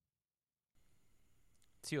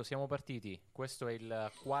zio, siamo partiti. Questo è il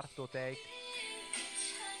quarto take.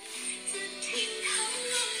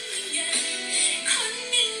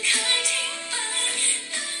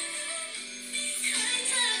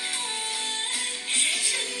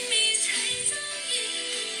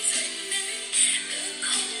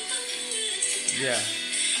 Yeah.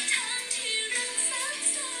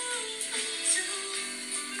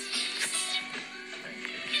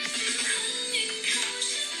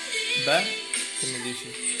 Beh, che mi dici?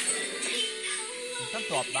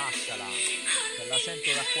 Intanto abbassala, che la sento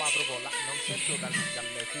da qua proprio, non sento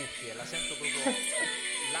dalle cuffie, la sento proprio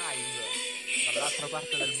live, dall'altra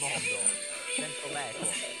parte del mondo. Sento l'eco.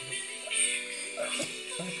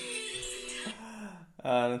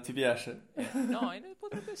 Ah, non ti piace? No,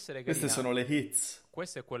 potrebbe essere Queste carina. sono le hits.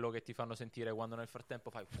 Questo è quello che ti fanno sentire quando nel frattempo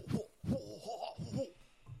fai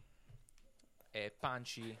e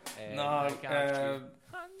punchi e No, dai calci.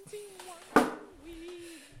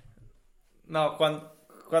 no,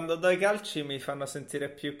 quando do i calci mi fanno sentire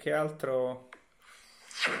più che altro.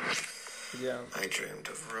 Vediamo. I dreamed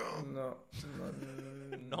of Rome. No,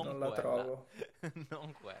 non la quella. trovo.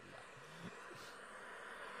 Non quella.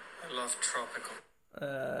 I love tropical.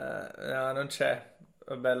 No, non c'è.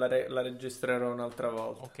 Vabbè, la registrerò un'altra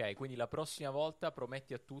volta. Ok, quindi la prossima volta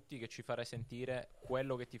prometti a tutti che ci farai sentire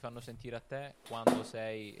quello che ti fanno sentire a te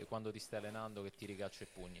quando ti stai allenando, che tiri calci e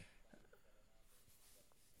pugni.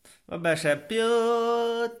 Vabbè, c'è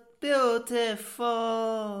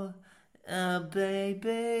beautiful,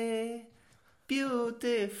 baby,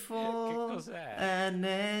 beautiful. Che cos'è?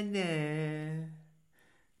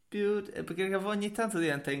 Perché ogni tanto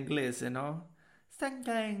diventa inglese, no?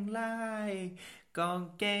 Something like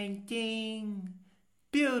con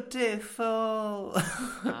beautiful.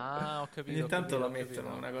 Ah, ho capito. Ogni ho tanto capito, la ho capito.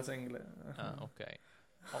 mettono una cosa inglese. Ah, ok.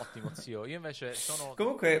 Ottimo, zio. Io invece sono...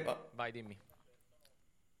 Comunque, Vai, dimmi.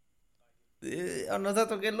 ho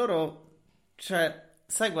notato che loro, cioè,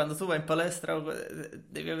 sai quando tu vai in palestra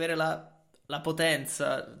devi avere la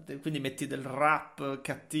potenza, quindi metti del rap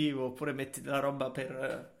cattivo oppure metti della roba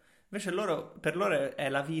per. Invece per loro è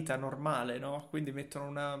la vita normale, no? Quindi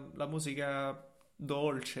mettono la musica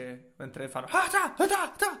dolce mentre fanno.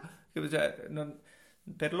 Cioè,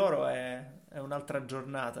 per loro è un'altra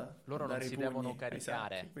giornata. Loro non dare i si pugni devono ai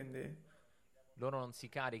caricare. sacchi, quindi. Loro non si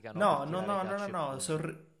caricano No, per no, tirare no, no, no, calci e no,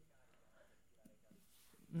 pugni.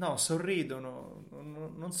 no, sorridono,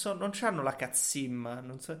 non c'hanno la cazzimma,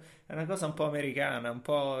 è una cosa un po' americana, un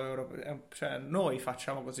po' europea, cioè noi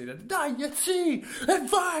facciamo così, dai, sì, e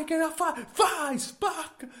vai che la fai, vai,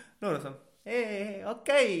 spacca! Loro sono,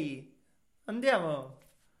 ok, andiamo.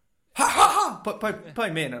 Ah, ah, ah!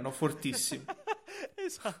 Poi menano fortissimo.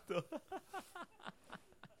 Esatto.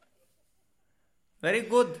 Very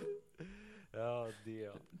good.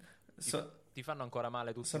 Oddio. So- Ti fanno ancora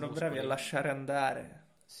male tutti i sono muscoli? bravi a lasciare andare.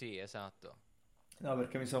 Sì, esatto. No,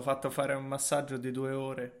 perché mi sono fatto fare un massaggio di 2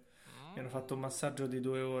 ore. Mi hanno fatto un massaggio di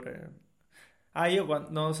 2 ore. Ah,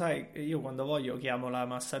 non lo sai, io quando voglio chiamo la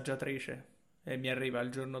massaggiatrice e mi arriva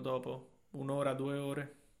il giorno dopo, 1 ora, 2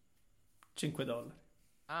 ore, $5.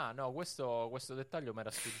 Ah, no, questo dettaglio mi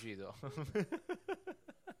era sfuggito.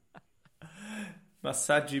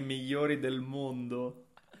 Massaggi migliori del mondo.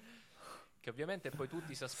 Che ovviamente poi tutti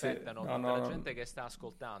si Sì, aspettano, no, tutta no, la no. gente che sta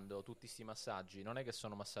ascoltando tutti sti massaggi, non è che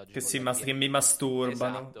sono massaggi Che, con la che mi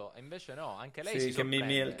masturbano. Esatto, e invece no, anche lei Sì, si che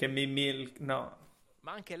sorprende. no.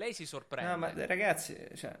 Ma anche lei si No, sorprende. ma ragazzi,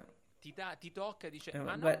 cioè. Ti tocca e dice,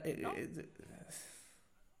 ma no, Beh, no.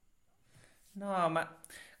 no, ma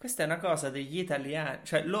questa è una cosa degli italiani.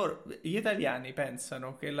 Cioè, gli italiani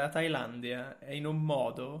pensano che la Thailandia è in un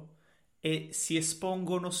modo e si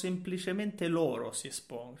espongono semplicemente loro. Si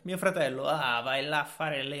espongono. Mio fratello, vai là a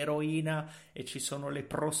fare l'eroina e ci sono le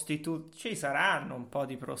prostitute. Ci saranno un po'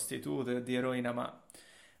 di prostitute e di eroina,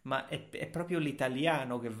 ma è proprio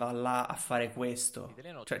l'italiano che va là a fare questo.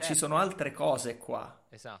 L'italiano Cioè, ci cerca. sono altre cose qua.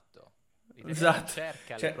 Esatto. L'italiano Esatto.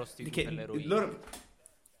 cerca le Cioè, prostitute e che l'eroina.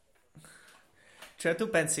 Cioè, tu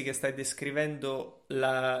pensi che stai descrivendo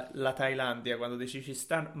la Thailandia quando dici ci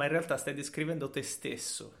stanno, ma in realtà stai descrivendo te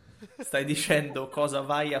stesso. Stai dicendo cosa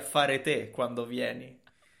vai a fare te quando vieni.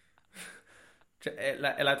 Cioè,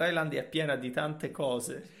 la Thailandia è piena di tante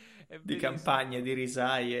cose, È di bellissimo. campagne, di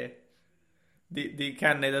risaie, di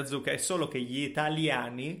canne da zucchero. È solo che gli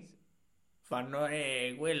italiani fanno,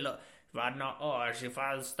 quello.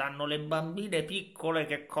 Stanno le bambine piccole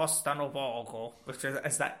che costano poco.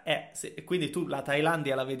 Sì, e quindi tu la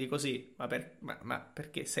Thailandia la vedi così, ma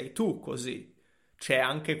perché sei tu così? C'è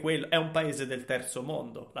anche quello, è un paese del terzo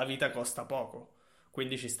mondo, la vita costa poco,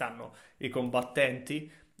 quindi ci stanno i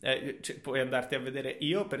combattenti Puoi andarti a vedere.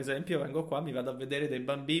 Io, per esempio, vengo qua, mi vado a vedere dei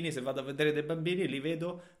bambini. Se vado a vedere dei bambini, li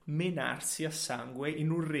vedo menarsi a sangue in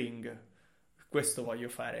un ring. Questo voglio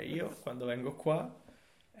fare io quando vengo qua.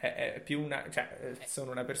 È più una, cioè, sono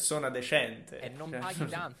una persona decente. E non Cioè, paghi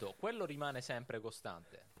tanto, quello rimane sempre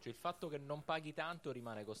costante. Cioè il fatto che non paghi tanto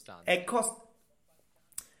rimane costante. è, cos-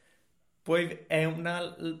 è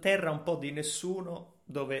una terra un po' di nessuno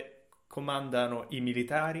dove comandano i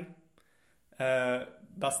militari.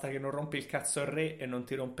 Basta che non rompi il cazzo al re e non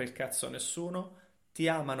ti rompe il cazzo nessuno. Ti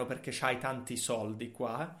amano perché c'hai tanti soldi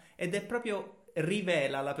qua. Ed è proprio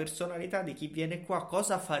rivela la personalità di chi viene qua.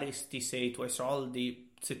 Cosa faresti se i tuoi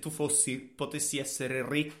soldi, se tu potessi essere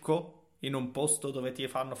ricco in un posto dove ti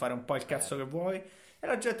fanno fare un po' il cazzo che vuoi? E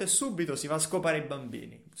la gente subito si va a scopare i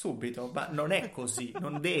bambini. Subito. Ma non è così.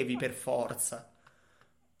 Non devi per forza.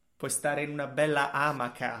 Puoi stare in una bella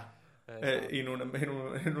amaca, Esatto. in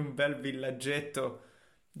un bel villaggetto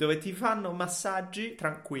dove ti fanno massaggi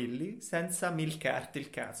tranquilli senza milcarti il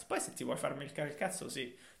cazzo. Poi se ti vuoi far milcare il cazzo,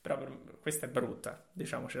 sì, però questa è brutta,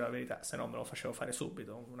 diciamoci la verità, se no me lo facevo fare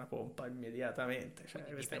subito, una pompa immediatamente. Cioè,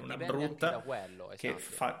 Quindi questa è una dipende anche da brutta quello, che esatto.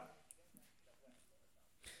 fa...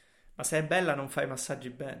 Ma se è bella non fai massaggi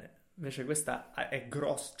bene. Invece questa è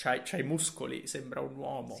grossa, c'ha i muscoli, sembra un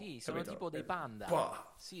uomo, Sì, sono capito? tipo dei panda.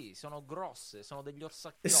 Pah. Sì, sono grosse, sono degli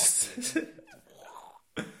orsacchiotti.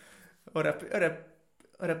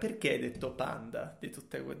 Ora, perché hai detto panda di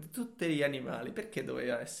tutti gli animali? Perché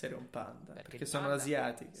doveva essere un panda? Perché Perché il sono panda...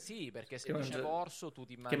 asiatiche, Sì, perché se che, dicevo orso tu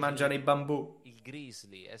ti che mangiano immagini i bambù. il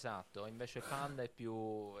grizzly, esatto. Invece panda è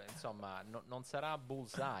più... Insomma, non sarà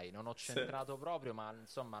bullseye, non ho Sì. centrato proprio, ma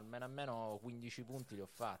insomma almeno 15 punti li ho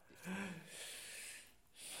fatti.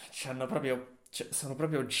 Sono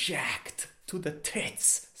proprio jacked to the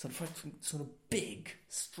tits. Sono big,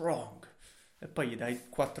 strong. E poi gli dai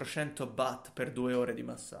 400 baht per 2 ore di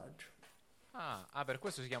massaggio. Per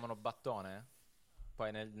questo si chiamano battone?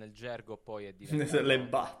 Poi nel gergo poi è diventato... Le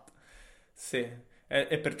baht. Sì.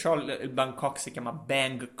 E perciò il Bangkok si chiama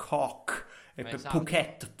Bangkok. E per Esatto.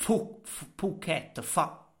 Phuket,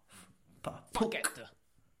 Fuck it!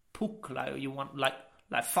 Phuc, like you want, like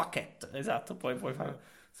fuck it. Esatto, poi puoi fare,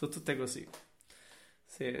 sono tutte così.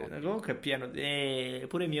 Sì, Ottimo. comunque è pieno di...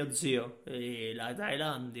 pure mio zio, la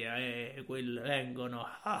Thailandia, vengono,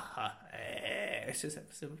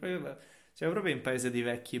 siamo proprio in paese di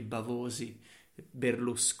vecchi bavosi,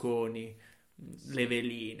 Berlusconi, le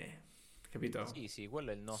veline, capito? Sì, sì,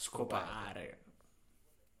 quello è il nostro paese. Scopare,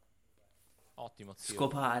 Ottimo, zio.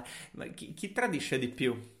 scopare. Ma chi tradisce di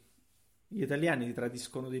più? Gli italiani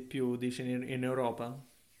tradiscono di più, dici, in Europa?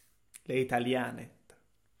 Le italiane,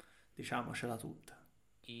 diciamocela tutta.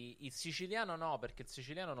 Il siciliano no, perché il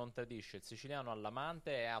siciliano non tradisce, il siciliano ha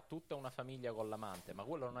l'amante e ha tutta una famiglia con l'amante, ma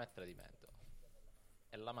quello non è tradimento,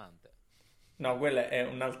 è l'amante. No, quello è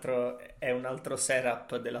un altro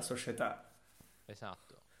setup della società.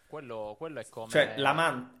 Esatto. Quello è Cioè,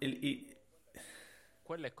 come,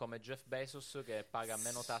 quello è come Jeff Bezos che paga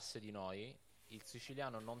meno tasse di noi, il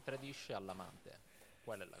siciliano non tradisce all'amante,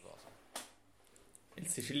 quella è la cosa. il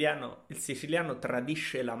siciliano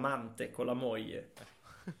tradisce l'amante con la moglie.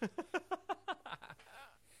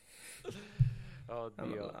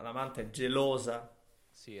 Oddio. L'amante è gelosa.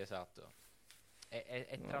 Sì, esatto.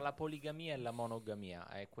 È tra la poligamia e la monogamia,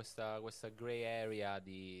 è questa gray area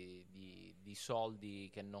di soldi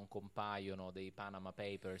che non compaiono, dei Panama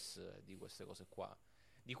Papers, di queste cose qua,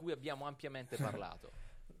 di cui abbiamo ampiamente parlato.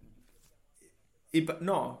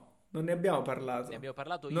 No, non ne abbiamo parlato. Ne abbiamo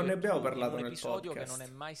parlato io Non ne e abbiamo tu in parlato un nel episodio che podcast. non è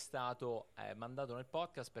mai stato mandato nel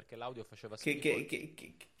podcast perché l'audio faceva Che, schifo che, che,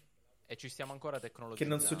 che, e ci stiamo ancora che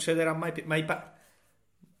non tecnologizzando. succederà mai più.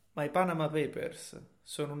 Ma i Panama Papers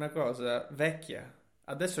sono una cosa vecchia.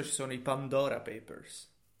 Adesso ci sono i Pandora Papers.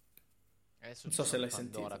 Adesso Non ci so se sono i l'hai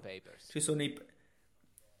Pandora sentito. Papers. Ci sono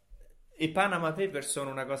i Panama Papers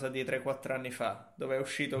sono una cosa di 3-4 anni fa, dove è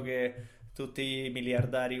uscito che tutti i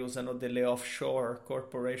miliardari usano delle offshore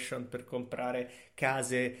corporation per comprare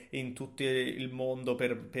case in tutto il mondo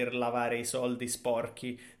per lavare i soldi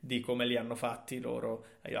sporchi di come li hanno fatti loro,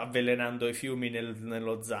 avvelenando i fiumi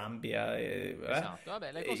nello Zambia. Esatto,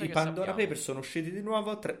 vabbè, le cose I che Pandora sappiamo. Papers sono usciti di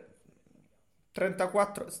nuovo.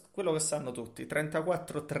 34, quello che sanno tutti,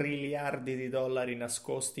 34 triliardi di dollari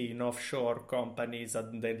nascosti in offshore companies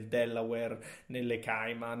del Delaware, nelle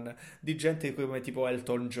Cayman, di gente come tipo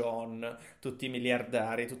Elton John, tutti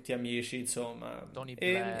miliardari, tutti amici, insomma. Tony E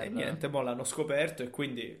Blair. niente, mo l'hanno scoperto e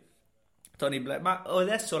quindi Tony Blair, ma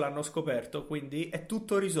adesso l'hanno scoperto, quindi è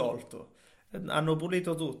tutto risolto. Hanno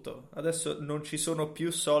pulito tutto. Adesso non ci sono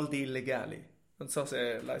più soldi illegali. Non so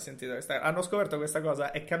se l'hai sentito. Hanno scoperto questa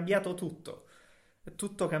cosa, è cambiato tutto. È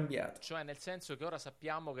tutto cambiato. Cioè, nel senso che ora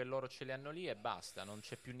sappiamo che loro ce li hanno lì e basta, non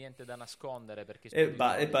c'è più niente da nascondere perché E, sono i e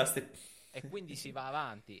soldi. basta. E quindi si va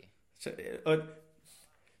avanti. Cioè,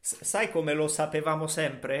 sai come lo sapevamo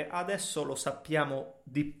sempre? Adesso lo sappiamo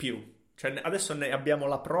di più. Cioè, adesso ne abbiamo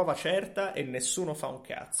la prova certa e nessuno fa un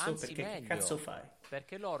cazzo. Anzi, Perché che cazzo meglio. fai?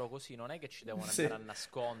 Perché loro così non è che ci devono Sì, andare a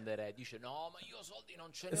nascondere, dice no, ma io soldi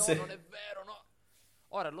non ce ne ho, sì. non è vero, no.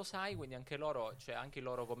 Ora lo sai, quindi anche loro, cioè anche i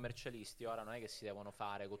loro commercialisti, ora non è che si devono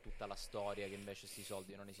fare con tutta la storia che invece questi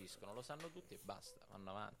soldi non esistono, lo sanno tutti e basta, vanno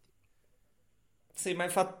avanti. Sì, ma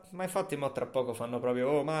infatti mo tra poco fanno proprio,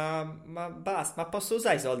 oh, ma basta, ma posso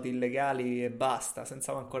usare i soldi illegali e basta,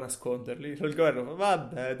 senza manco nasconderli? Il governo fa,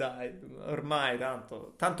 vabbè, dai, ormai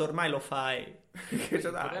tanto ormai lo fai. Poi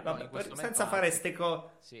Cioè, il dai, governo vabbè, in questo momento senza ha fare altri... ste cose.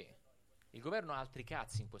 Sì, il governo ha altri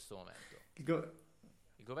cazzi in questo momento. Go-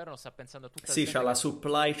 Il governo sta pensando a tutta la Sì, c'ha gente la che...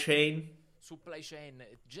 supply chain. Supply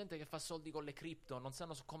chain, gente che fa soldi con le cripto, non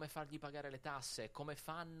sanno come fargli pagare le tasse, come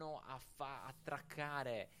fanno a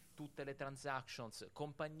traccare tutte le transactions,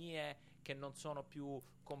 compagnie che non sono più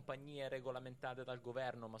compagnie regolamentate dal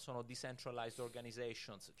governo, ma sono decentralized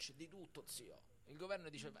organizations, c'è di tutto, zio. Il governo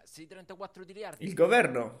dice, beh, sei 34 miliardi, Il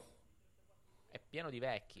governo, è pieno di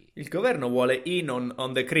vecchi. il governo vuole in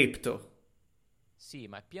on the crypto. Sì,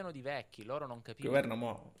 ma è pieno di vecchi, loro non Il governo capiscono.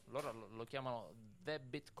 mo. Loro lo chiamano the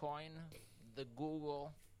Bitcoin, the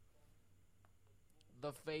Google,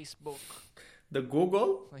 the Facebook. The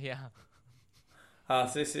Google? Yeah. Ah,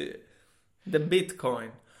 sì, sì. The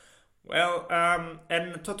Bitcoin. Well,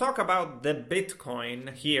 and to talk about the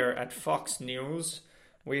Bitcoin here at Fox News,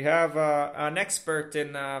 we have an expert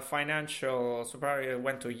in financial. So probably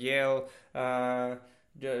went to Yale.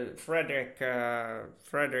 Frederick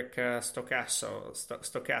Stocazzo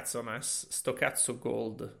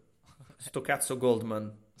Gold, Stocazzo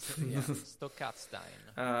Goldman. Yeah,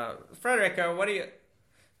 Stockatstein. Frederick, what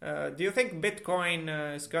do you think Bitcoin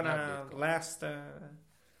is Not gonna Bitcoin. last?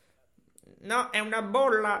 No, è una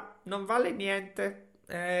bolla, non vale niente.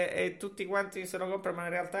 E tutti quanti se lo comprano, ma in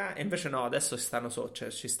realtà. E invece no, adesso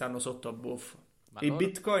ci stanno sotto a buffo. Ma Il loro,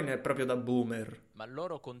 Bitcoin è proprio da boomer. ma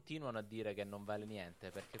loro continuano a dire che non vale niente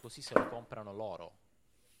perché così se lo comprano loro.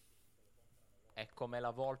 È come la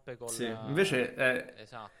volpe con Sì, invece,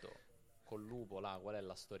 esatto, col lupo là, qual è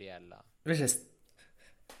la storiella? invece,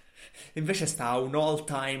 invece sta a un all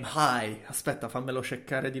time high. Aspetta, fammelo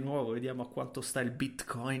cercare di nuovo, vediamo a quanto sta il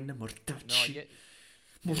Bitcoin. No, Mortacci. glielo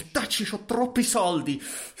Mortacci, c'ho troppi soldi.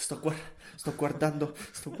 Sto guardando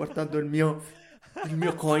il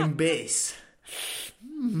mio Coinbase.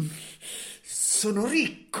 Sono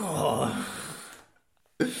ricco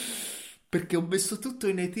perché ho messo tutto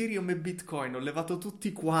in Ethereum e Bitcoin. Ho levato tutti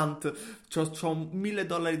i quant. C'ho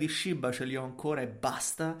 $1.000 di Shiba, ce li ho ancora e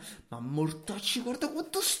basta. Ma mortacci, guarda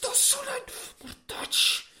quanto sto suonando.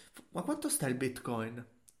 Mortacci. Ma quanto sta il Bitcoin?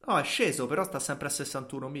 No, è sceso, però sta sempre a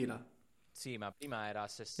 61.000. Sì, ma prima era a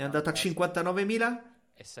È andato a 60, 59.000?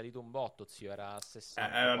 è salito un botto, zio, era a Vabbè.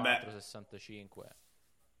 64, 65.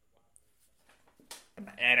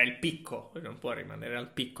 Era il picco, non può rimanere al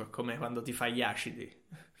picco, è come quando ti fai gli acidi.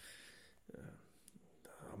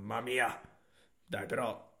 Mamma mia. Dai,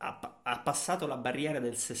 però ha passato la barriera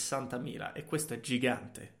del 60.000 e questo è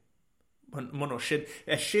gigante.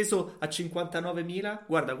 È sceso a 59.000?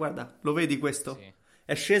 Guarda, lo vedi questo? Sì.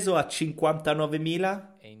 È sceso a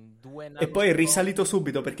 59.000 E in 2 e poi è nanosecondi... risalito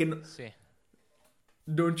subito perché Sì.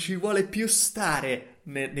 non ci vuole più stare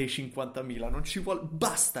nei 50.000, non ci vuole,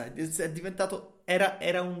 basta, è diventato,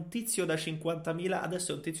 era un tizio da 50.000,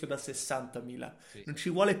 adesso è un tizio da 60.000, Sì, non sì, ci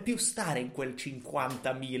vuole più stare in quel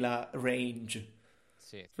 50.000 range.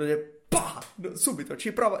 sì. Pah! Subito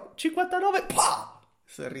ci prova, 59, pah!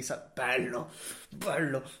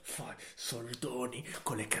 Bello, fai soldoni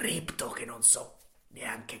con le cripto che non so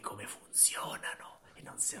neanche come funzionano e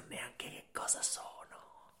non so neanche che cosa sono.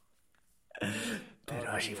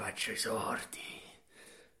 Però ci faccio i sordi.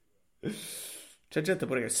 C'è gente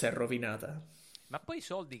pure che si è rovinata. Ma poi i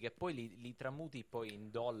soldi che poi li tramuti poi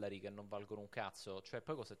in dollari che non valgono un cazzo. Cioè,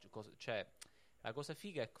 poi cioè, la cosa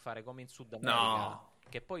figa è fare come in Sud America. No.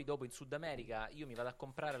 Che poi dopo in Sud America io mi vado a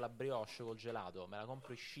comprare la brioche col gelato, me la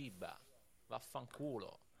compro in Shiba.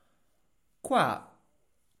 Vaffanculo.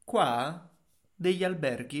 Qua degli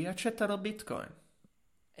alberghi accettano Bitcoin.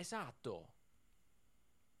 Esatto.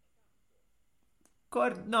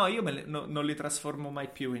 No, io non li trasformo mai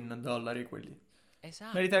più in dollari quelli.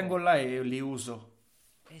 Esatto. Me li tengo là e li uso.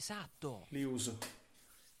 Esatto. Li uso.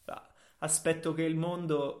 Aspetto che il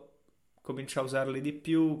mondo cominci a usarli di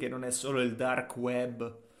più, che non è solo il dark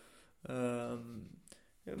web.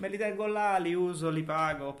 Me li tengo là, li uso, li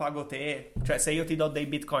pago te. Cioè, se io ti do dei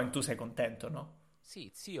bitcoin, tu sei contento, no? Sì,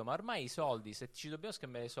 zio, ma ormai i soldi, se ci dobbiamo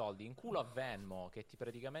scambiare i soldi, in culo a Venmo, che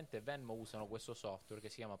praticamente Venmo usano questo software che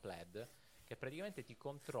si chiama Plaid, che praticamente ti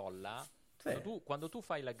controlla, Sì. quando tu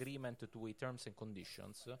fai l'agreement to i terms and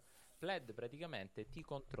conditions, Plaid praticamente ti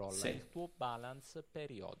controlla Sì. il tuo balance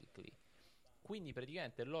periodically. Quindi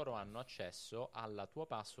praticamente loro hanno accesso alla tua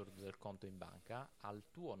password del conto in banca, al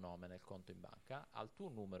tuo nome nel conto in banca, al tuo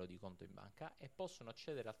numero di conto in banca e possono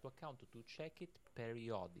accedere al tuo account to check it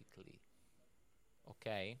periodically.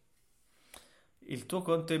 Ok? Il tuo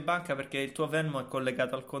conto in banca, perché il tuo Venmo è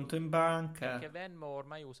collegato al conto in banca. Perché Venmo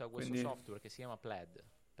ormai usa questo Quindi- software che si chiama Plaid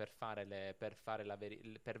per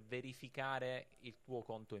verificare il tuo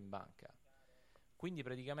conto in banca. Quindi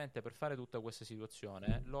praticamente per fare tutta questa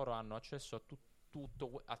situazione loro hanno accesso a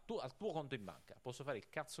tutto al tuo conto in banca. Posso fare il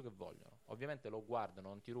cazzo che vogliono. Ovviamente lo guardano,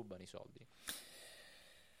 non ti rubano i soldi.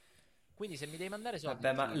 Quindi se mi devi mandare soldi,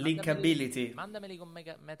 Vabbè, ma sì, linkability. mandameli con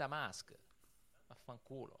Metamask.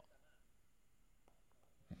 Vaffanculo.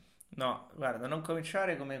 No, guarda, non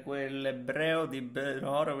cominciare come quell'ebreo di Ben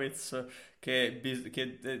Horowitz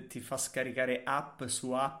che ti fa scaricare app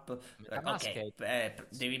su app. Metamask Ok, è,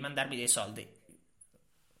 devi mandarmi dei soldi.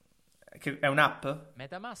 Che è un'app?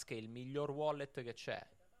 Metamask è il miglior wallet che c'è.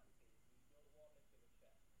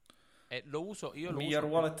 E lo uso, Il miglior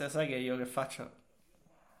wallet, sai che io che faccio?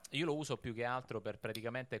 io lo uso più che altro per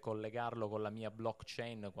praticamente collegarlo con la mia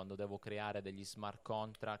blockchain quando devo creare degli smart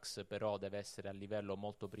contracts, però deve essere a livello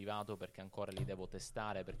molto privato perché ancora li devo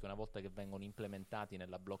testare, perché una volta che vengono implementati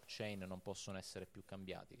nella blockchain non possono essere più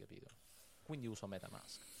cambiati, capito? Quindi uso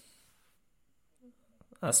Metamask.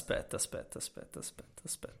 Aspetta.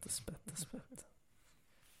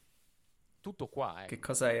 Tutto qua, Che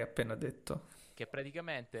cosa hai appena detto? che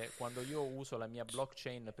praticamente quando io uso la mia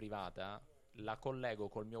blockchain privata la collego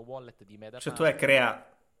col mio wallet di Metamask. Cioè tu hai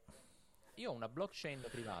creato... Io ho una blockchain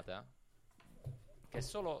privata che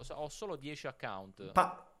ho solo 10 account.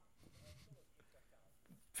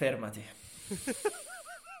 Fermati.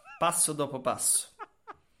 Passo dopo passo.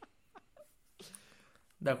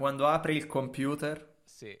 Da quando apri il computer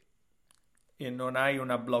Sì. e non hai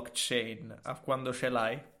una blockchain a quando ce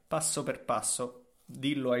l'hai, passo per passo,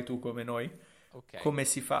 dillo hai tu come noi, Ok. come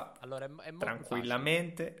si fa Allora è molto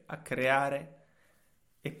tranquillamente a creare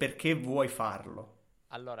e perché vuoi farlo. facile.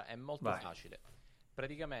 Allora è molto Vai. facile.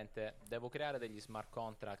 Praticamente devo creare degli smart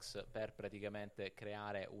contracts per praticamente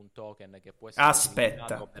creare un token che può essere Aspetta.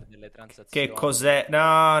 utilizzato per delle Che transazioni. cos'è?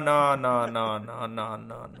 No.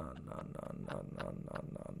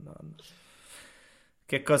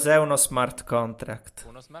 Che cos'è uno smart contract?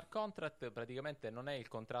 Uno smart contract praticamente non è il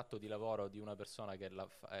contratto di lavoro di una persona che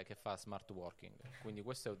fa smart working. Quindi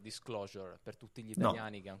questo è un disclosure per tutti gli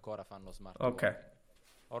italiani che ancora fanno smart Ok. working.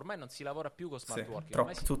 Ormai non si lavora più con smart Sì, working,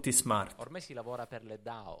 troppo, tutti smart. ormai si lavora per le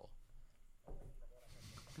DAO.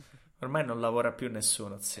 Ormai non lavora più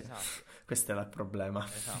nessuno, zio. Esatto. Questo è il problema.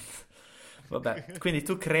 Esatto. Vabbè, quindi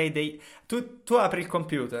tu crei dei... Tu apri il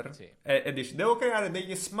computer Sì. e dici, devo creare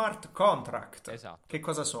degli smart contract. Esatto. Che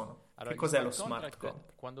cosa sono? Allora, Che cos'è gli lo smart smart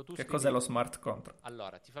contract? quando tu Che scrivi- cos'è lo smart contract?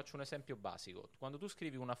 Allora, ti faccio un esempio basico. Quando tu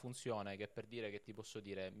scrivi una funzione che per dire che ti posso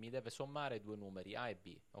dire mi deve sommare due numeri A e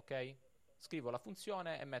B, ok? Scrivo la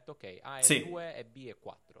funzione e metto ok, A è Sì. 2 e B è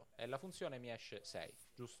 4 e la funzione mi esce 6,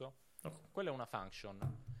 giusto? Quella è una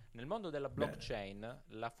function. Nel mondo della blockchain,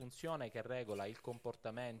 la funzione che regola il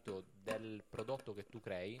comportamento del prodotto che tu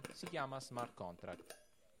crei si chiama smart contract.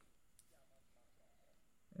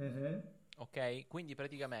 Ok? Quindi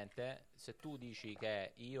praticamente se tu dici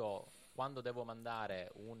che io quando devo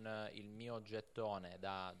mandare il mio gettone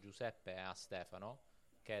da Giuseppe a Stefano,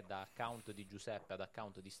 che è da account di Giuseppe ad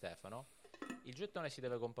account di Stefano, il gettone si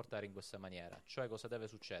deve comportare in questa maniera. Cioè cosa deve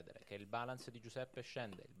succedere? Che il balance di Giuseppe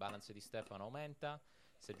scende, il balance di Stefano aumenta,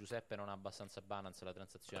 se Giuseppe non ha abbastanza balance la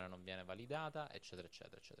transazione non viene validata, eccetera,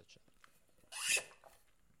 eccetera, eccetera, eccetera.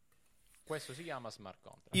 Questo si chiama smart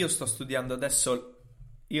contract. Io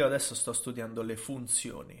adesso sto studiando le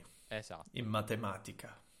funzioni Esatto, in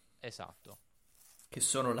matematica, esatto, che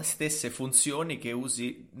sono le stesse funzioni che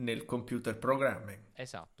usi nel computer programming.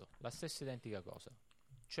 esatto, la stessa identica cosa.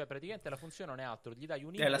 Cioè praticamente la funzione non è altro, gli dai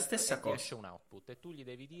un È la input stessa e ti cosa. esce un output e tu gli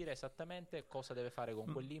devi dire esattamente cosa deve fare con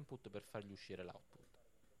quell'input per fargli uscire l'output.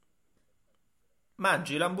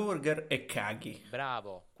 Mangi l'hamburger e caghi.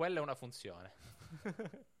 Bravo, quella è una funzione.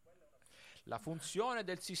 La funzione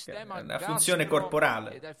del sistema È una funzione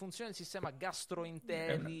corporale. La funzione del sistema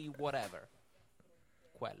gastrointeri whatever.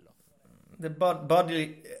 Quello.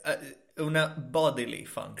 Una bodily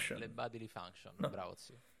function. Le bodily function. No. Bravo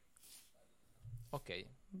zio. Ok.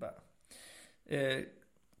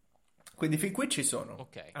 Quindi fin qui ci sono.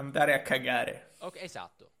 Ok. Andare a cagare. Ok,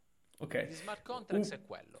 esatto. Ok. Gli smart contracts Un, è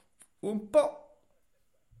quello. un po'...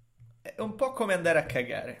 È un po' come andare a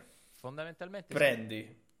cagare. Fondamentalmente sì.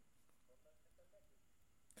 Prendi.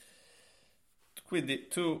 Quindi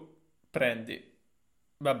tu prendi.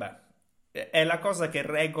 Vabbè. È la cosa che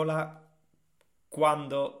regola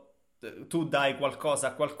quando tu dai qualcosa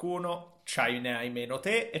a qualcuno, ne hai meno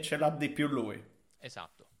te e ce l'ha di più lui.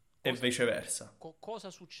 Esatto. E viceversa. Cosa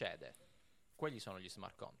succede? Quelli sono gli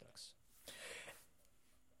smart contracts.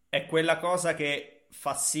 È quella cosa che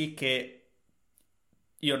fa sì che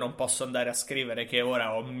io non posso andare a scrivere che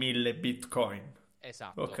ora ho 1000 bitcoin.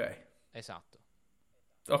 Esatto. Ok. Esatto.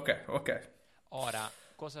 Ok, ok. Ora,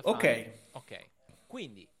 cosa Ok. fai? Ok.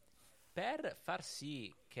 Quindi, per far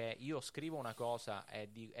sì che io scrivo una cosa e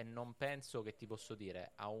non penso che ti posso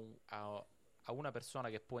dire a una persona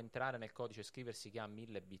che può entrare nel codice e scriversi che ha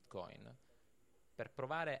 1000 bitcoin, per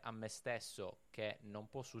provare a me stesso che non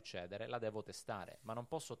può succedere, la devo testare, ma non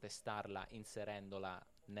posso testarla inserendola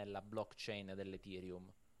nella blockchain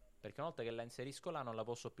dell'Ethereum, perché una volta che la inserisco là non la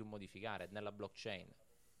posso più modificare nella blockchain.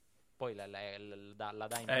 Poi la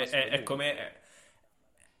dai in pasto ai È lupi. come...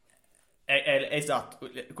 esatto,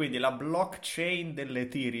 quindi la blockchain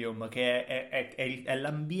dell'Ethereum, che è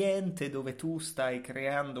l'ambiente dove tu stai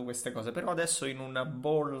creando queste cose, però adesso in una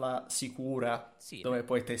bolla sicura Sì, dove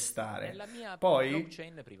puoi testare. nella mia Poi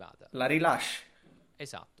blockchain privata. la rilasci.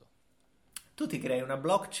 Esatto. Tu ti crei una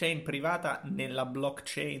blockchain privata nella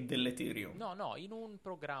blockchain dell'Ethereum. No, in un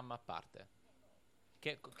programma a parte.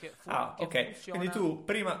 Ah, Che ok. Quindi funziona, tu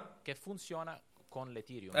prima... che funziona con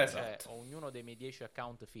l'Ethereum. Cioè, Esatto. ognuno dei miei 10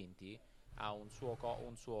 account finti ha un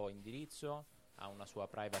suo indirizzo, ha una sua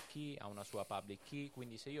private key, ha una sua public key.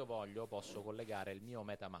 Quindi se io voglio posso collegare il mio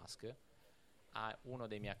MetaMask a uno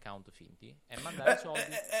dei miei account finti e mandare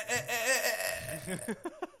soldi.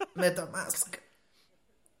 MetaMask.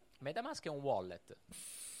 MetaMask è un wallet.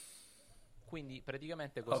 Quindi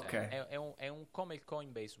praticamente cos'è? Ok. È un come il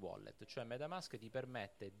Coinbase Wallet, cioè MetaMask ti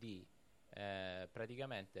permette di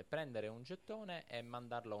praticamente prendere un gettone e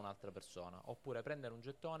mandarlo a un'altra persona, oppure prendere un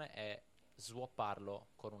gettone e swapparlo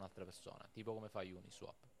con un'altra persona, tipo come fa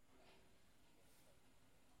Uniswap.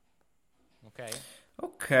 Ok?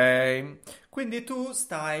 Ok. Quindi tu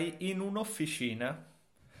stai in un'officina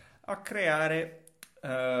a creare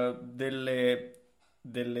delle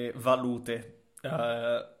valute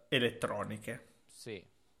elettroniche, Sì,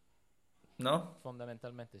 no?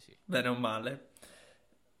 fondamentalmente sì. Bene o male.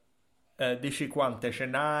 Dici quante ce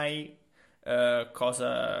n'hai,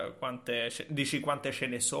 dici quante ce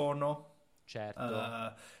ne sono, Certo,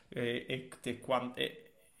 eh,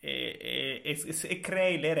 e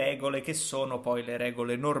crei le regole che sono poi le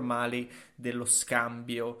regole normali dello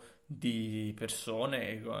scambio di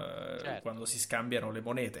persone quando certo, si scambiano le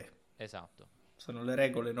monete. esatto. Sono le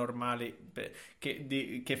regole normali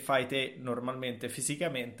che fai te normalmente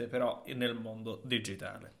fisicamente, però nel mondo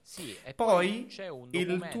digitale. Sì, e poi Poi c'è un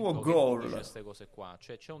il tuo documento che ti dice goal. queste cose qua,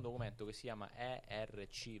 cioè c'è un documento che si chiama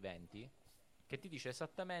ERC20 che ti dice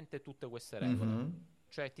esattamente tutte queste regole, Mhm.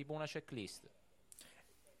 cioè tipo una checklist.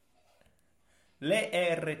 Le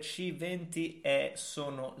RC20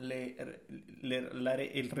 sono il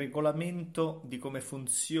regolamento di come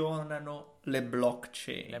funzionano le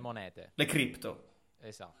Le blockchain, monete, le cripto,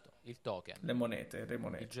 esatto, il token, le il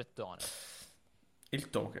monete, gettone. il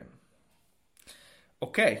token.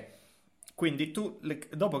 Ok, quindi tu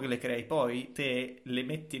dopo che le crei poi te le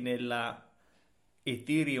metti nella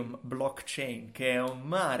Ethereum blockchain, che è un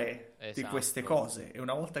mare di queste Esatto, cose, e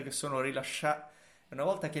una volta che sono rilasciate, una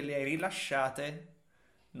volta che le hai rilasciate,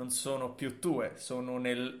 non sono più tue,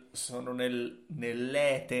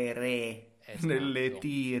 nell'etere, esatto,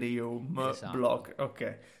 nell'Ethereum esatto. block,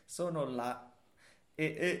 ok, sono là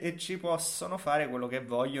e ci possono fare quello che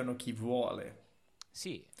vogliono chi vuole.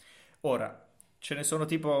 Sì, Ora, ce ne sono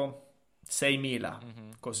tipo 6.000,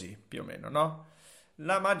 mhm, così più o meno, no?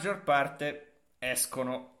 La maggior parte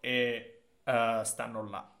escono e stanno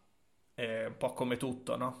là. È un po' come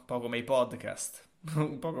tutto, no? Un po' come i podcast,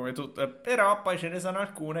 un po' come tutto. Però poi ce ne sono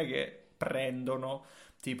alcune che prendono,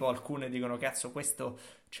 tipo alcune dicono, cazzo, questo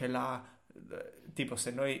ce l'ha... Tipo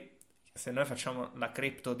se noi facciamo la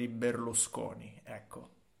cripto di Berlusconi, ecco,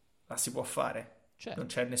 la si può fare. Non certo.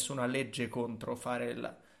 c'è nessuna legge contro fare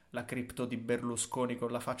la cripto di Berlusconi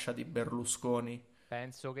con la faccia di Berlusconi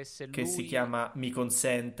Penso che se che si lui chiama Mi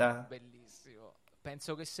consenta. bellissimo.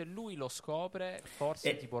 Penso che se lui lo scopre,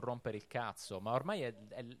 forse ti E, può rompere il cazzo, ma ormai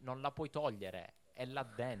non la puoi togliere, è là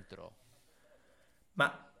dentro.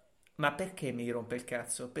 ma perché mi rompe il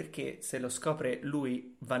cazzo? Perché se lo scopre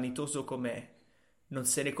lui, vanitoso com'è, non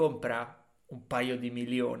se ne compra un paio di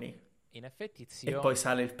milioni In effetti, e zio, poi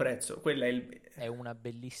sale il prezzo. Quella è una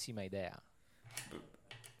bellissima idea.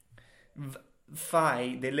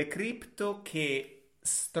 fai delle cripto che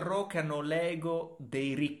strocano l'ego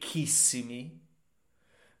dei ricchissimi,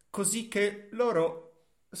 così che loro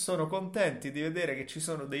sono contenti di vedere che ci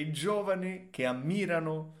sono dei giovani che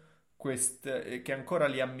ammirano che ancora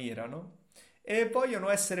li ammirano e vogliono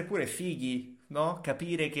essere pure fighi, no?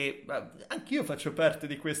 Capire che anch'io faccio parte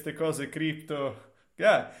di queste cose cripto.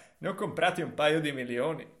 Ne ho comprati un paio di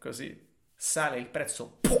milioni, così sale il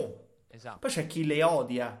prezzo, pum! Poi Esatto. c'è chi le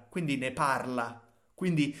odia, quindi ne parla,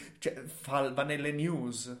 quindi va nelle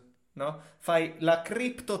news, no? Fai la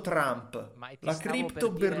cripto Trump, Ma la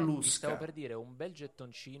cripto ti stavo Berlusca. per dire un bel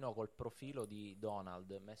gettoncino col profilo di Donald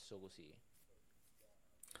messo così.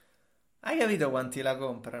 Hai capito quanti la Ma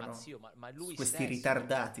comprano? zio, ma lui Questi stesso, ma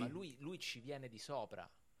ritardati. lui ci viene di sopra,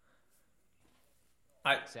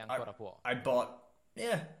 I, se I, ancora può. I bought.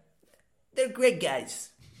 Yeah, they're great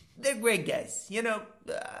guys. They're great guys. You know,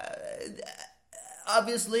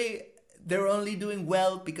 obviously they're only doing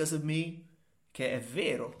well because of me. Che è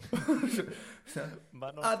vero.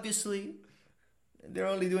 Ma non... Obviously they're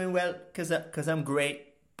only doing well because I'm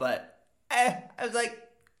great. But I was like,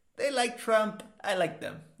 they like Trump. I like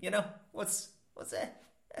them. You know, what's that?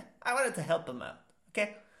 I wanted to help them out.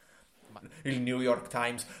 Okay. Ma, Il New York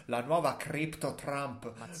Times, la nuova cripto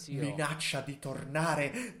Trump ma zio, minaccia di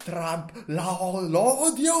tornare Trump, lo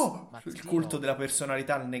odio! ma Il zio, culto della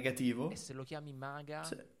personalità negativo. e se lo chiami maga?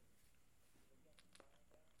 Sì.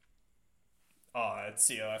 Oh,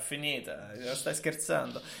 zio, è finita, stai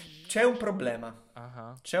scherzando. C'è un problema,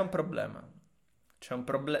 Ah, c'è un problema,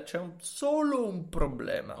 solo un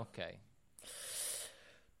problema. ok.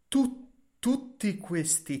 Tutti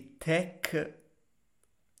questi tech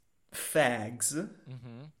fags,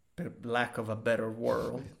 Mhm. per lack of a better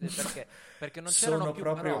word, Perché non sono c'erano più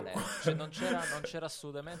proprio parole, cioè non c'era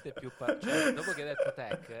assolutamente più parole. Cioè, dopo che hai detto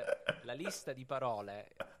tech, la lista di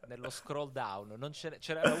parole nello scroll down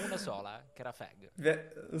c'era una sola, che era fag.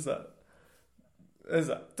 Esatto.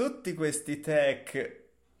 Esatto. Tutti questi tech,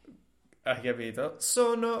 hai capito,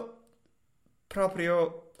 sono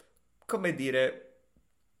proprio, come dire,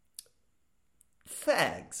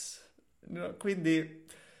 fags. No? Quindi,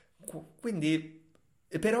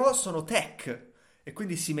 però sono tech e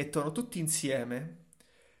quindi si mettono tutti insieme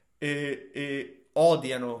e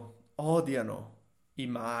odiano i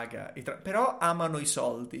maga, però amano i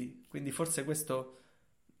soldi, quindi forse questo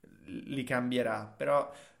li cambierà,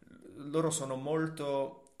 però loro sono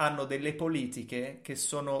molto, hanno delle politiche che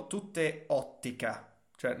sono tutte ottica,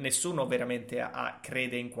 cioè nessuno veramente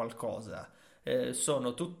crede in qualcosa.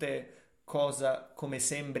 Sono tutte cosa come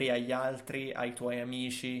sembri agli altri, ai tuoi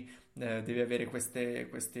amici, devi avere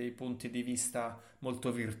questi punti di vista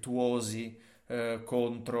molto virtuosi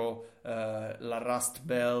contro la Rust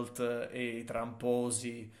Belt e i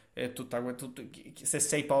tramposi e se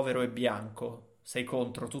sei povero e bianco, sei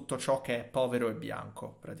contro tutto ciò che è povero e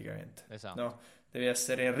bianco, praticamente, Esatto. no? Devi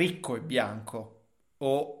essere ricco e bianco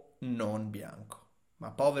o non bianco,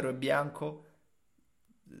 ma povero e bianco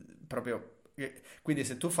proprio. Quindi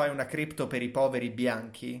se tu fai una cripto per i poveri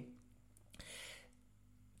bianchi,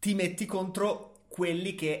 ti metti contro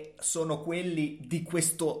quelli che sono quelli di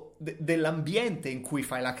dell'ambiente in cui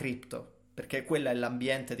fai la cripto, perché quello è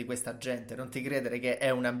l'ambiente di questa gente, non ti credere che è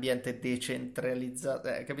un ambiente decentralizzato,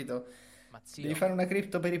 capito? Ma Devi zio, fare una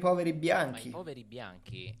cripto per i poveri ma i bianchi. poveri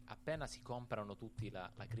bianchi, appena si comprano tutti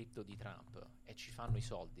la cripto di Trump e ci fanno i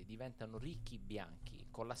soldi, diventano ricchi bianchi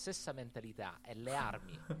con la stessa mentalità e le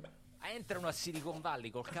armi. Entrano a Silicon Valley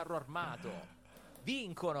col carro armato,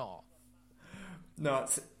 vincono. No,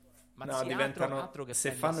 Ma no, sì, diventano, altro che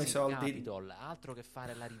se fanno i prendersi il soldi. Capitol, altro che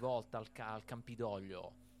fare la rivolta al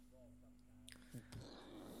Campidoglio.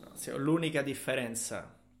 Sì, l'unica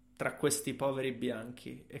differenza tra questi poveri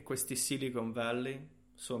bianchi e questi Silicon Valley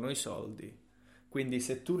sono i soldi. Quindi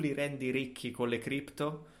se tu li rendi ricchi con le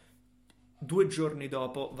cripto, 2 giorni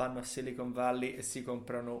dopo vanno a Silicon Valley e si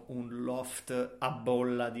comprano un loft a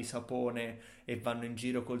bolla di sapone e vanno in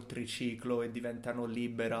giro col triciclo e diventano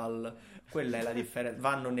liberal. Quella è la differenza.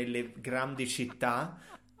 Vanno nelle grandi città,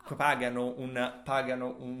 pagano un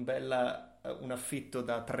affitto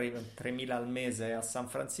da 3.000 al mese a San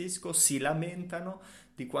Francisco, si lamentano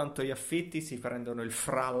di quanto gli affitti, si prendono il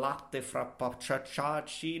fra latte, fra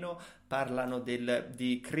papciacciacino, parlano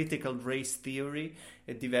di critical race theory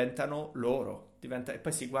e diventano loro. E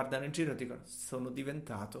poi si guardano in giro e dicono, sono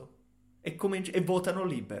diventato. E votano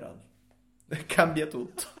liberal. Cambia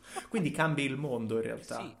tutto. Quindi cambia il mondo in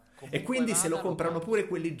realtà. Sì, E comunque quindi se lo vada, lo comprano cambia. pure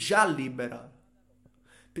quelli già liberal.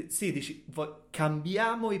 Sì, dici,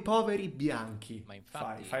 cambiamo i poveri bianchi. Ma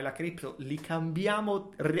infatti, Fai la cripto, li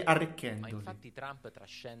cambiamo ma arricchendoli. infatti Trump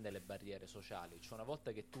trascende le barriere sociali. Cioè, una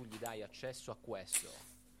volta che tu gli dai accesso a questo,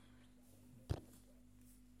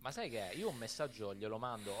 ma sai che è? Io un messaggio glielo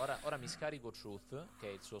mando. Ora mi scarico Truth, che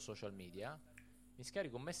è il suo social media. Mi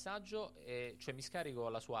scarico un messaggio, cioè mi scarico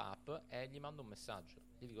la sua app e gli mando un messaggio.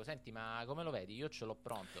 Gli dico, senti, ma come lo vedi? Io ce l'ho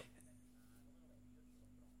pronto.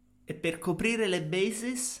 E per coprire le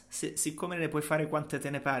bases, siccome ne puoi fare quante te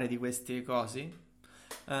ne pare di questi cosi,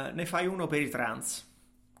 ne fai uno per i trans.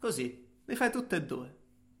 Così, ne fai tutte e due.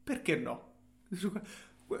 Perché no?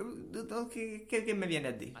 Che mi viene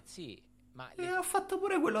a dire? Ma sì, ma Ho fatto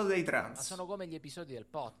pure quello dei ma trans. sono come gli episodi del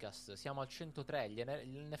podcast. Siamo al 103,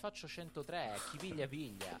 ne faccio 103. Chi piglia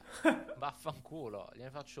piglia. Vaffanculo.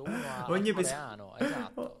 Gliene faccio uno al Ogni coreano.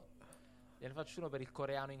 Esatto. Gliene faccio uno per il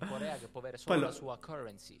coreano in Corea che può avere solo Poi la sua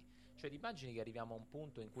currency. Cioè, ti immagini che arriviamo a un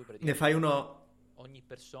punto in cui Ne fai uno. ogni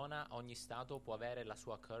persona, ogni stato può avere la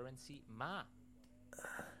sua currency, ma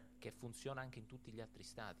che funziona anche in tutti gli altri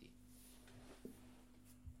stati.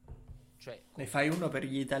 Cioè, Ne fai uno per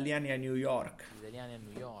gli italiani a New York. gli italiani a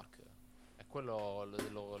New York. E quello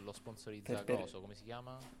lo sponsorizza Per- coso, come si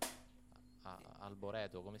chiama?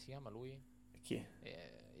 Alboreto, come si chiama lui? Chi?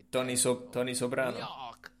 Tony Tony Soprano. New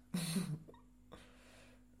York.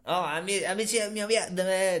 Oh, amici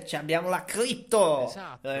abbiamo la cripto.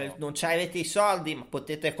 Esatto. Non avete i soldi, ma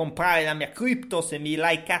potete comprare la mia cripto. Se mi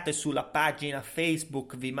likeate sulla pagina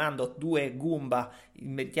Facebook, vi mando 2 Goomba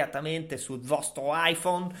immediatamente sul vostro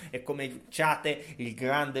iPhone e cominciate il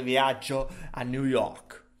grande viaggio a New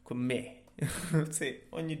York con me. Sì,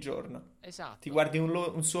 ogni giorno. Esatto. Ti guardi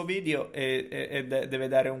un suo video e deve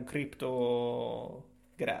dare un cripto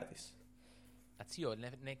gratis. Zio,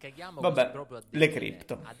 ne caghiamo Vabbè, così proprio a le decine,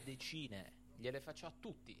 cripto. a decine. Gliele faccio a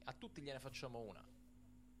tutti gliene facciamo una.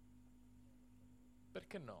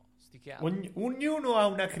 Perché no? Stichiamo. Ognuno ha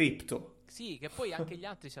una cripto. Sì, che poi anche gli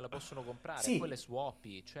altri se la possono comprare, Sì. poi le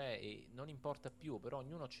swappi, cioè non importa più, però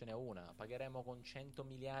ognuno ce n'è una, pagheremo con 100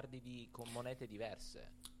 miliardi con monete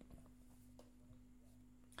diverse.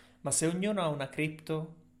 Ma se ognuno ha una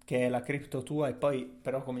cripto, che è la cripto tua, e poi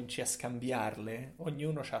però cominci a scambiarle,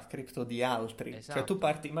 ognuno ha il cripto di altri. Esatto. Cioè tu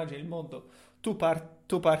parti, immagini il mondo, tu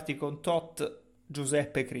parti con tot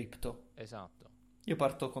Giuseppe Cripto, Esatto, io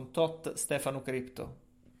parto con tot Stefano Cripto,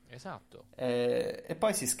 esatto, e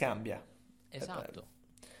poi si scambia. esatto.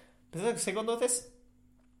 Pensate che secondo te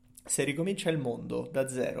se ricomincia il mondo da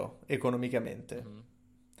zero economicamente Mhm.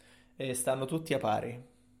 e stanno tutti a pari,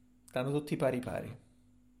 stanno tutti pari pari,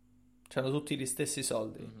 hanno tutti gli stessi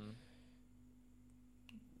soldi, Mhm.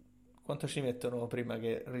 quanto ci mettono prima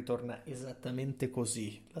che ritorna esattamente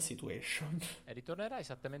così la situation? E ritornerà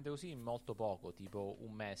esattamente così in molto poco, tipo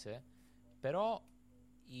un mese, però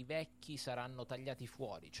i vecchi saranno tagliati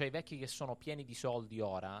fuori, cioè i vecchi che sono pieni di soldi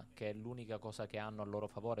ora, che l'unica cosa che hanno a loro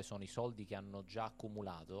favore sono i soldi che hanno già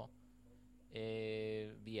accumulato,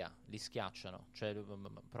 e via, li schiacciano, cioè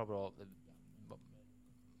proprio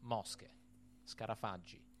mosche,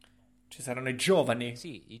 scarafaggi. Ci saranno i giovani,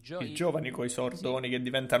 Sì, i giovani coi sì. sordoni che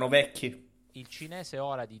diventano vecchi. Il cinese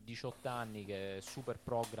ora di 18 anni che è super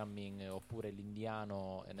programming, oppure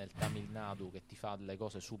l'indiano nel Tamil Nadu che ti fa le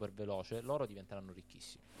cose super veloce, loro diventeranno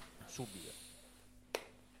ricchissimi subito.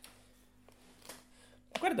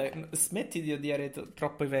 Guarda, smetti di odiare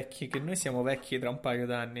troppo i vecchi, che noi siamo vecchi tra un paio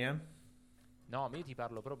d'anni, eh. No, ma io ti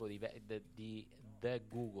parlo proprio di The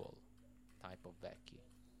Google type of vecchi.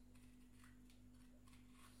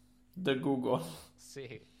 The Google.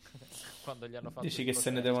 Sì, quando gli hanno fatto Dici il che se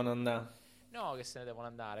ne processo. devono andare. No, che se ne devono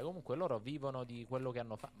andare. Comunque loro vivono di quello che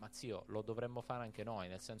hanno fatto. Ma zio, lo dovremmo fare anche noi.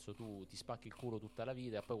 Nel senso, tu ti spacchi il culo tutta la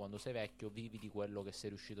vita e poi quando sei vecchio vivi di quello che sei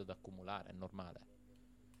riuscito ad accumulare. È normale.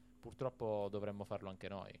 Purtroppo dovremmo farlo anche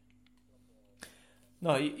noi.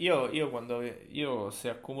 No, io se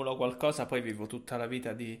accumulo qualcosa poi vivo tutta la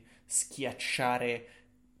vita di schiacciare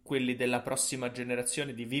quelli della prossima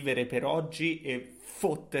generazione, di vivere per oggi e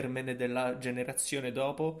fottermene della generazione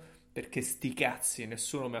dopo, perché sti cazzi,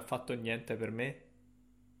 nessuno mi ha fatto niente per me,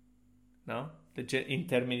 no? In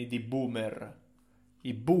termini di boomer.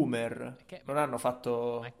 I boomer non hanno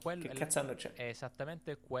fatto... Ma è Che cazzo hanno... Cioè, è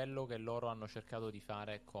esattamente quello che loro hanno cercato di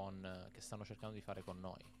fare che stanno cercando di fare con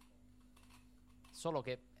noi. Solo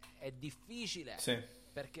che è difficile sì.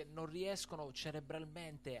 perché non riescono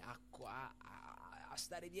cerebralmente a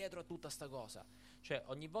stare dietro a tutta sta cosa. Cioè,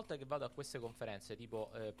 ogni volta che vado a queste conferenze,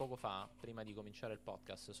 tipo poco fa, prima di cominciare il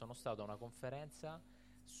podcast, sono stato a una conferenza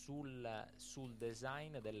sul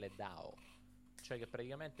design delle DAO. Cioè che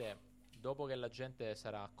praticamente dopo che la gente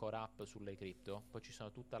sarà core up sulle cripto, poi ci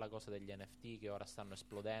sono tutta la cosa degli NFT che ora stanno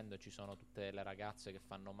esplodendo, e ci sono tutte le ragazze che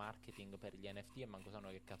fanno marketing per gli NFT e manco sanno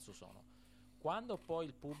che cazzo sono. Quando poi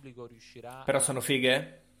il pubblico riuscirà Però sono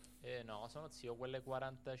fighe? no, sono zio quelle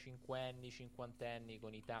 45 anni, 50 anni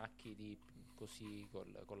con i tacchi di così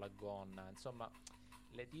con la gonna, insomma,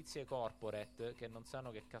 le tizie corporate che non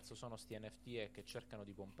sanno che cazzo sono sti NFT e che cercano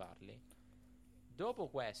di pomparli. Dopo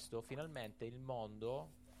questo, finalmente il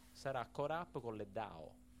mondo sarà core up con le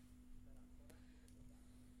DAO.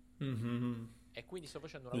 Mhm. E quindi sto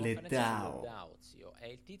facendo una Le conferenza DAO. sulle DAO, zio.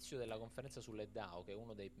 E il tizio della conferenza sulle DAO, che è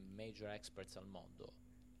uno dei major experts al mondo,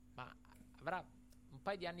 ma avrà un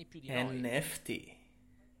paio di anni più di noi. NFT.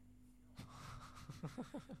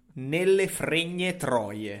 Nelle fregne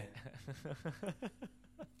troie.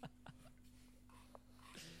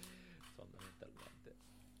 Fondamentalmente.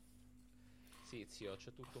 Sì, zio,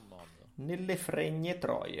 c'è tutto un mondo. Nelle fregne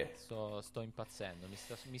troie. Sto impazzendo,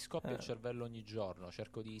 mi scoppia il cervello ogni giorno.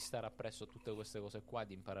 Cerco di stare appresso a tutte queste cose qua e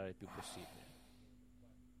di imparare il più possibile.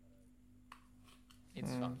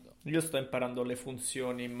 It's fun. Io sto imparando le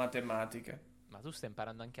funzioni in matematica. Ma tu stai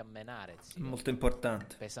imparando anche a menare, zio. Molto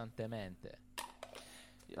importante. Pesantemente.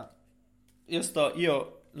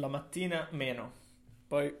 Io la mattina meno,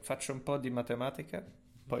 poi faccio un po' di matematica,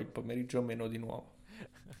 poi il pomeriggio meno di nuovo.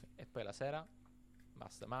 E poi la sera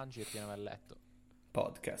basta, mangi e ti vai a letto.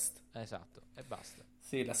 Podcast. Esatto, e basta.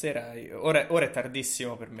 Sì, la sera, ora è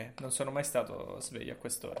tardissimo per me, non sono mai stato sveglio a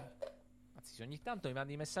quest'ora. Anzi, ogni tanto mi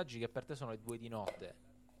mandi messaggi che per te sono le 2 di notte.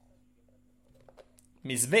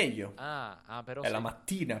 Mi sveglio, Però è la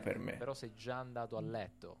mattina per me. Però sei già andato a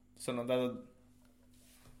letto. Sono andato...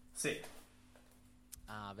 Sì.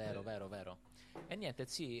 Vero. E niente,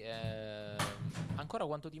 sì, ancora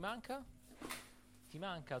quanto ti manca? Ti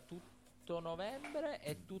manca tutto novembre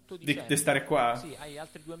e tutto dicembre. Di stare qua? Sì, hai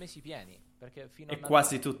altri 2 mesi pieni, perché fino a È Natale...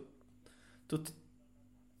 quasi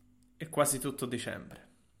è quasi tutto dicembre.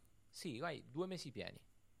 Sì, vai, 2 mesi pieni.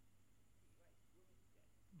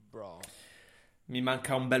 Bro. Mi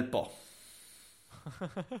manca un bel po'.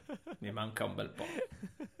 Mi manca un bel po'.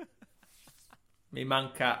 Mi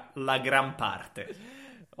manca la gran parte.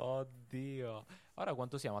 Oddio. Ora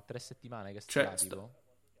quanto siamo? A 3 settimane che Cioè, stia, tipo?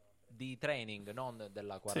 Di training, non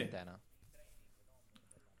della quarantena.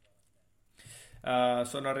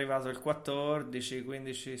 Sono arrivato il 14,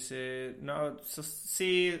 15, sì,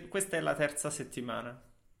 questa è la terza settimana.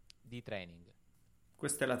 Di training.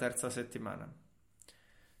 Questa è la terza settimana.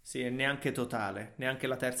 Sì, e neanche totale, neanche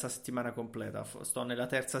la terza settimana completa. Sto nella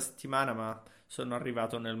terza settimana, ma sono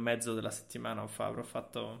arrivato nel mezzo della settimana. Avrò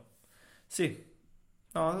fatto... Sì,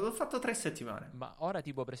 no, ho fatto 3 settimane. Ma ora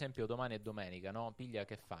tipo per esempio domani è domenica, no? Piglia,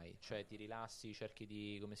 che fai? Cioè ti rilassi, cerchi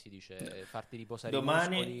di, come si dice, farti riposare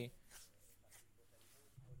Domani... i muscoli?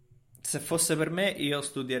 Se fosse per me, io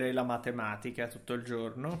studierei la matematica tutto il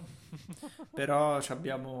giorno. Però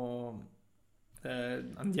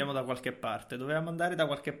andiamo da qualche parte. Dovevamo andare da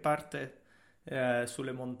qualche parte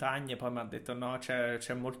sulle montagne. Poi mi ha detto: no,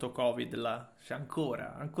 c'è molto Covid là. C'è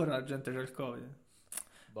ancora la gente c'ha il Covid.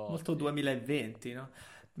 Molto 2020, no?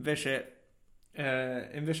 Invece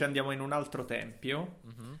andiamo in un altro tempio.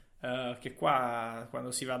 Che qua, quando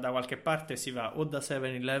si va da qualche parte, si va o da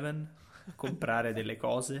 7-Eleven a comprare delle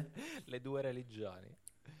cose. Le 2 religioni.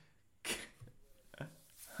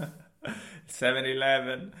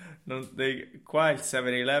 7-Eleven, qua il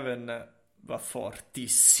 7-Eleven va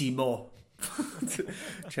fortissimo.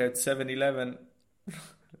 Cioè il 7-Eleven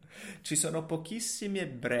ci sono pochissimi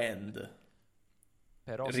brand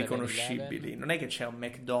Però riconoscibili. 7-Eleven... Non è che c'è un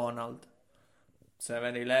McDonald's.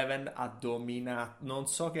 7-Eleven ha dominato. Non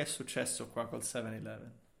so che è successo qua col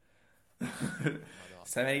 7-Eleven.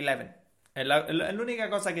 7-Eleven è l'unica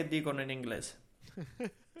cosa che dicono in inglese.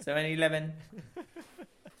 7-Eleven.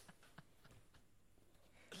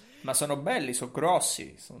 Ma sono belli, sono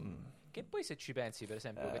grossi. Che poi se ci pensi, per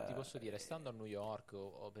esempio, che ti posso dire, stando a New York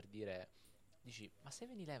o per dire, dici, ma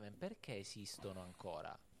 7-Eleven perché esistono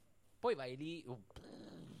ancora? Poi vai lì...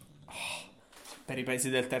 Per i paesi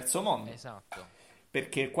del terzo mondo. Esatto.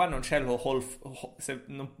 Perché qua non c'è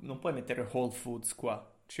non puoi mettere Whole Foods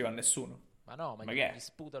qua. Ci va nessuno. Ma no, ma che gli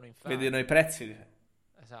sputano in faccia. vedono i prezzi.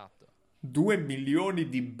 Esatto. 2 milioni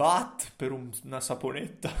di baht per una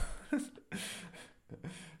saponetta.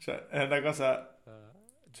 Cioè, è una cosa...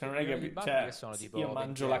 Cioè, non è che... Cioè, che sono tipo io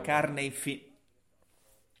mangio 20 la euro. carne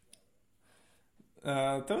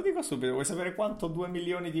te lo dico subito. Vuoi sapere quanto 2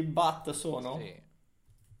 milioni di baht sono? Sì.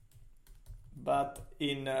 Baht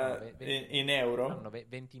in euro? Hanno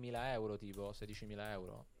 20.000 euro, tipo 16.000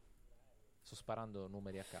 euro. Sto sparando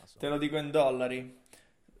numeri a caso. Te lo dico in dollari.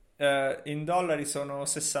 In dollari sono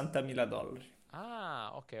 60.000 dollari.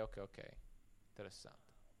 Ah, ok. Interessante.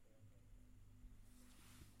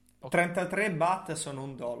 Ok. 33 baht sono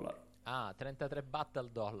un dollaro. Ah, 33 baht al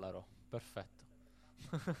dollaro. Perfetto.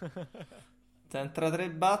 33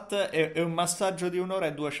 baht e un massaggio di un'ora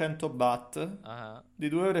è 200 baht. Ah, Di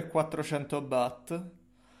 2 ore e 400 baht.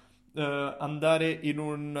 Andare in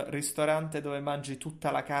un ristorante dove mangi tutta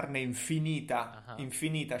la carne infinita, ah.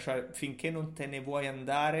 infinita, cioè finché non te ne vuoi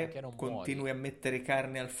andare, Finché non continui muori. a mettere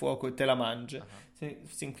carne al fuoco e te la mangi. Ah.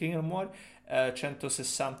 Finché non muori,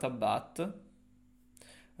 160 baht.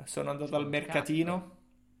 Sono andato C'è al un cap. mercatino,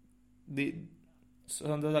 di-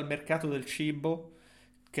 sono andato al mercato del cibo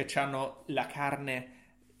che hanno la carne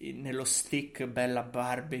nello stick, bella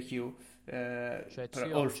barbecue, Cioè,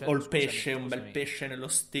 zio, o il pesce, un bel scusami. pesce nello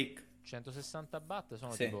stick. 160 baht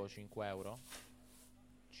sono Sì, tipo 5 euro?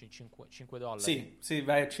 5 dollari? sì, sì,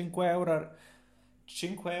 vai a 5 euro.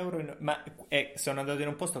 5 euro, ma sono andato in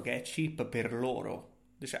un posto che è cheap per loro.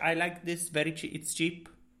 Dice, I like this very cheap, it's cheap.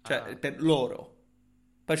 Cioè, Ah, per loro.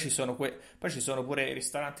 Poi ci sono pure i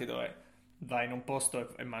ristoranti dove vai in un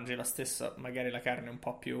posto e mangi la stessa, magari la carne un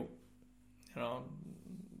po' più,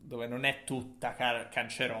 dove non è tutta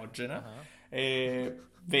cancerogena, ah. e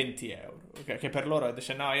 20 euro. Che per loro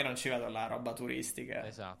dice, no, io non ci vado alla roba turistica.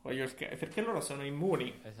 Esatto, Voglio perché loro sono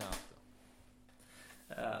immuni. esatto.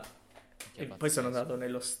 Che E poi sono pazzesco. andato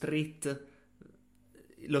nello street.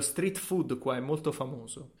 Lo street food qua è molto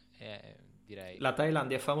famoso. Direi. La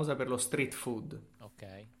Thailandia è famosa per lo street food.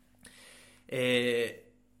 Ok.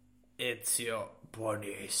 E, zio,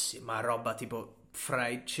 buonissima roba tipo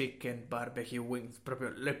fried chicken, barbecue wings,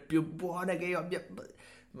 proprio le più buone che io abbia.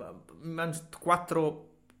 Mangio 4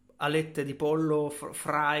 alette di pollo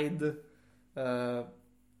fried, eh,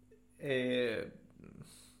 e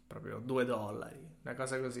proprio 2 dollari, una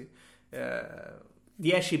cosa così.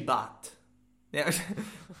 10 baht.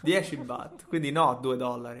 10 baht, quindi no 2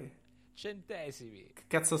 dollari. Centesimi. Che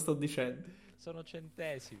cazzo sto dicendo? Sono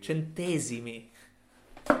centesimi. Centesimi.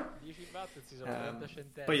 10 baht si sono 30 Poi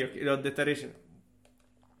centesimi. io l'ho detta recente.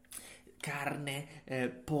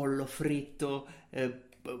 Carne, pollo fritto,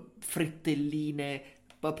 frittelline,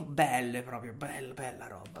 belle proprio, bella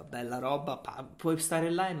roba. Puoi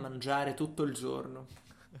stare là e mangiare tutto il giorno.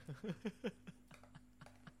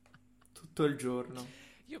 Tutto il giorno.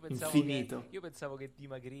 Infinito. Io pensavo che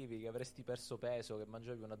dimagrivi, che avresti perso peso, che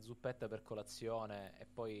mangiavi una zuppetta per colazione e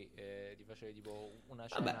poi ti facevi tipo una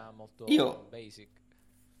Vabbè, cena molto io basic.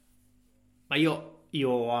 Ma io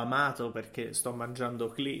ho amato perché sto mangiando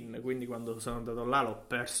clean, quindi quando sono andato là l'ho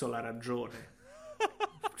perso la ragione.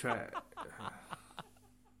 Cioè,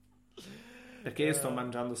 perché io sto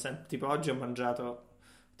mangiando sempre. Tipo oggi ho mangiato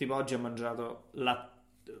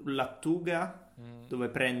lattuga, Mm, dove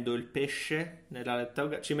prendo il pesce nella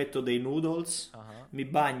lattuga, ci metto dei noodles, ah, mi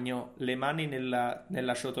bagno le mani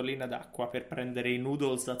nella ciotolina d'acqua per prendere i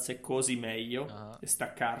noodles azzeccosi meglio ah. e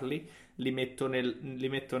staccarli, li metto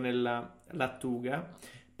nella lattuga,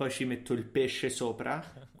 poi ci metto il pesce sopra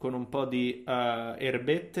con un po' di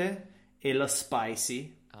erbette e la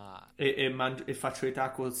spicy Ah, e faccio i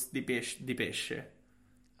tacos di pesce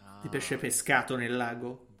ah, pescato nel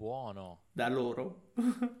lago buono. da loro.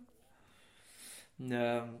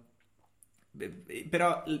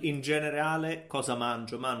 Però in generale cosa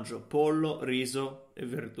mangio? Mangio pollo, riso e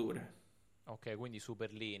verdure. Ok, quindi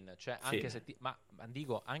super lean. Cioè, anche Fine. se ti... Ma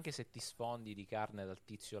dico, anche se ti sfondi di carne dal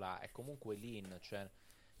tizio là, è comunque lean. Cioè,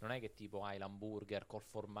 non è che tipo hai l'hamburger col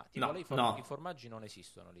formaggio. Tipo, No, lei i no, formaggi non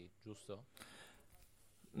esistono lì, giusto?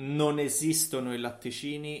 non esistono i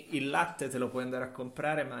latticini. Il latte te lo puoi andare a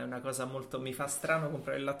comprare, ma è una cosa molto. Mi fa strano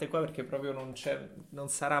comprare il latte qua perché proprio non c'è. Non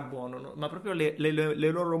sarà buono. Ma proprio le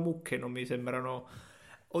loro mucche non mi sembrano.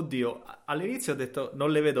 Oddio, all'inizio ho detto non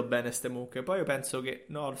le vedo bene ste mucche, poi io penso che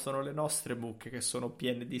no, sono le nostre mucche che sono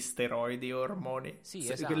piene di steroidi e ormoni. Sì,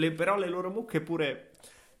 esatto. Però le loro mucche pure.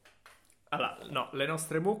 Allora, no, le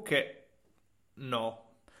nostre mucche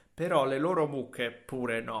no, però le loro mucche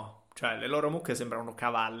pure no. Cioè, le loro mucche sembrano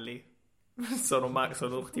cavalli.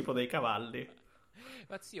 Sono tipo dei cavalli.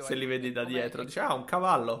 Ma zio, Se li vedi è da come... dietro, dici, ah, un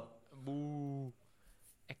cavallo. Buh.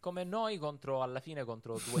 È come noi contro, alla fine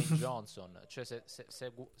contro Dwayne Johnson. Cioè,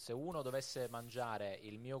 se uno dovesse mangiare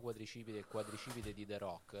il mio quadricipite e il quadricipite di The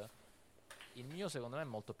Rock, il mio secondo me è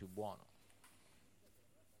molto più buono.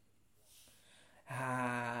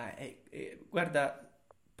 Ah, guarda,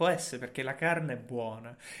 può essere perché la carne è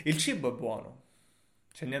buona. Il cibo è buono.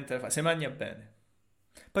 C'è niente da fare. Se mangia bene.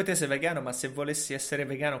 Poi te sei vegano, ma se volessi essere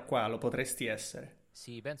vegano qua lo potresti essere.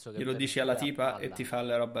 Sì, penso che Glielo dici alla verrebbe a tipa e palla. ti fa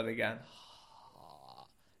la roba vegana. Ah,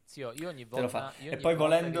 Zio, io ogni te lo fa. volta, io E ogni poi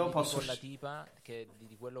volta volendo che gli posso... dico alla tipa che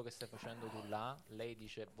di quello che stai facendo tu là, lei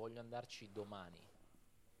dice voglio andarci domani,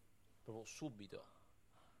 proprio subito.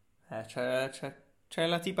 C'è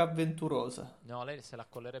la tipa avventurosa. No, lei se la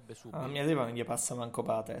accollerebbe La subito. mia tipa non gli passa manco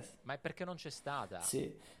per la testa. Ma è perché non c'è stata.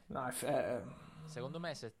 Sì. No, Secondo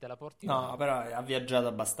me se te la porti no, là, però ha viaggiato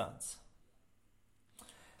abbastanza.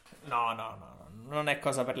 No, non è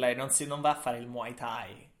cosa per lei, non va a fare il Muay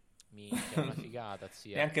Thai. minchia, è una figata,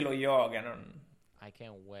 zia. Neanche lo yoga, non... I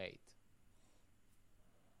can't wait.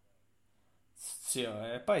 Sì,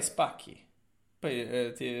 e poi spacchi. Poi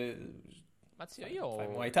Ma zio, fai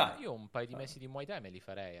Muay Thai. io un paio di mesi di Muay Thai me li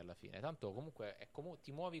farei alla fine. Tanto comunque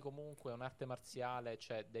ti muovi comunque, è un'arte marziale,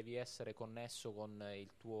 cioè devi essere connesso con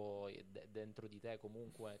il tuo dentro di te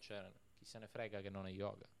comunque, cioè chi se ne frega che non è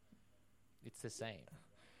yoga. It's the same.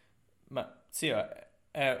 Ma sì,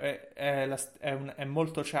 è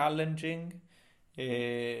molto challenging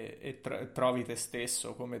e trovi te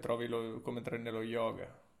stesso come come trovi nello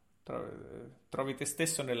yoga. Trovi te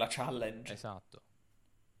stesso nella challenge. Esatto.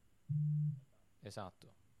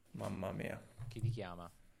 Esatto. Mamma mia. Chi ti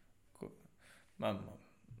chiama? Mamma.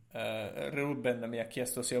 Ruben mi ha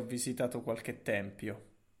chiesto se ho visitato qualche tempio.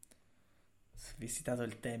 Se ho visitato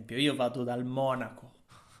il tempio. Io vado dal Monaco.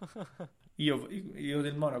 Io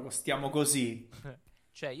del Monaco stiamo così.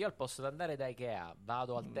 Cioè, io al posto di andare da Ikea,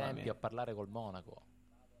 vado al Mamma tempio mia. a parlare col monaco.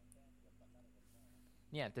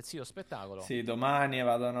 Niente, zio, spettacolo. Sì, domani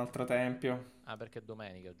vado a un altro tempio. Ah, perché è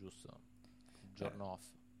domenica, giusto? Giorno off.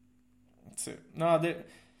 Sì. No, devi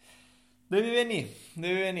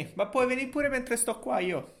venire. Ma puoi venire pure mentre sto qua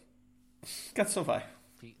io. Cazzo fai?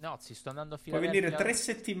 No, sto andando a Puoi venire Filadelfia 3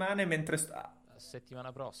 settimane mentre sto... la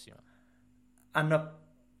settimana prossima. Hanno,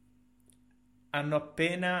 hanno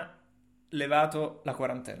appena levato la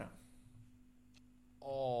quarantena.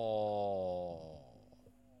 Oh,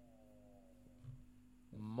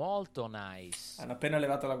 molto nice. Hanno appena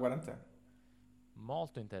levato la quarantena.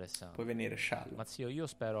 Molto interessante. Puoi venire, sciallo. Ma zio, io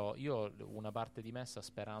spero, io una parte di me sta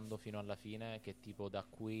sperando fino alla fine che tipo da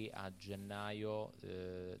qui a gennaio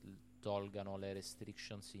tolgano le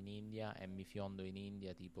restrictions in India e mi fiondo in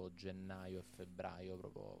India tipo gennaio e febbraio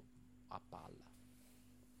proprio a palla.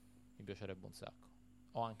 Mi piacerebbe un sacco.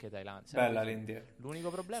 O anche Thailandia. Bella l'India.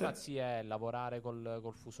 L'unico problema Sì. sì è lavorare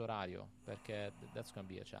col fuso orario, perché that's gonna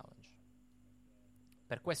be a challenge.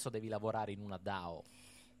 Per questo devi lavorare in una DAO.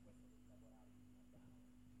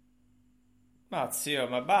 Ma zio,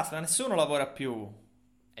 ma basta, nessuno lavora più.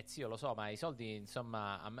 Zio, lo so, ma i soldi,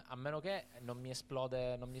 insomma, a meno che non mi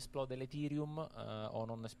esplode l'Ethereum o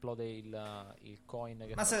non esplode il coin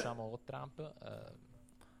che Ma se facciamo con Trump,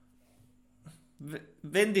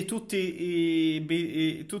 vendi tutte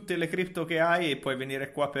le cripto che hai e puoi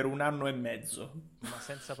venire qua per 1 anno e mezzo. ma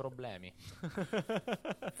senza problemi.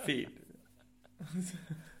 Fi-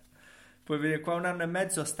 Puoi venire qua 1 anno e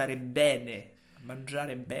mezzo a stare bene, a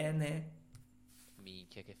mangiare bene.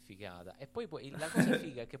 Minchia, che figata. E poi la cosa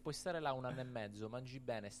figa è che puoi stare là un anno e mezzo, mangi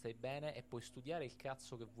bene, stai bene e puoi studiare il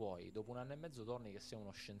cazzo che vuoi. Dopo un anno e mezzo torni che sei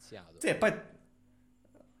uno scienziato. Sì, e poi,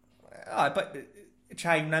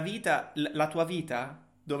 c'hai una vita, la tua vita,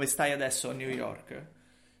 dove stai adesso a New York,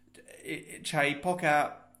 c'hai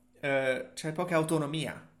poca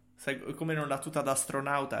autonomia. Sai, come in una tuta da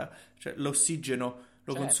astronauta, cioè, l'ossigeno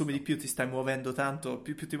lo consumi Certo. di più, ti stai muovendo tanto,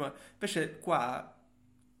 invece qua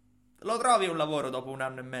lo trovi un lavoro dopo 1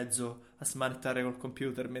 anno e mezzo a smanettare col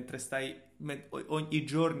computer mentre i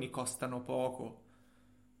giorni costano poco.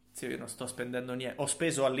 Sì, io non sto spendendo niente. Ho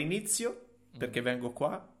speso all'inizio perché vengo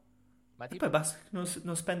qua Ma e tipo, poi basta,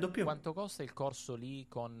 non spendo più. quanto costa il corso lì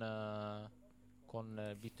con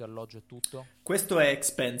vitto e alloggio e tutto? Questo è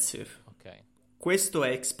expensive. Ok. Questo è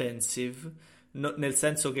expensive, nel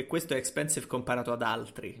senso che questo è expensive comparato ad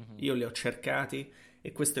altri. Mhm. Io li ho cercati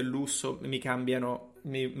e questo è lusso. Mi cambiano,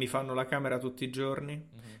 mi fanno la camera tutti i giorni.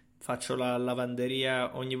 Mhm. Faccio la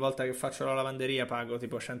lavanderia. Ogni volta che faccio la lavanderia pago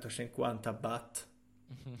tipo 150 baht.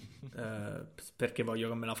 Perché voglio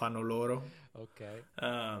che me la fanno loro. Ok.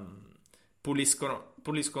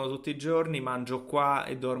 Puliscono tutti i giorni, mangio qua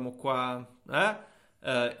e dormo qua.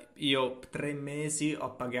 Io 3 mesi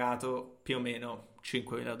ho pagato più o meno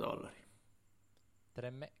 $5.000.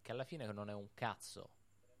 Che alla fine non è un cazzo.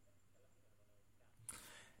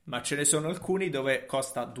 Ma ce ne sono alcuni dove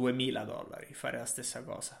costa $2.000 fare la stessa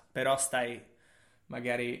cosa. Però stai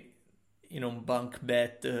magari in un bunk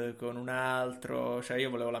bed con un altro. Cioè io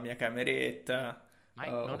volevo la mia cameretta. Ma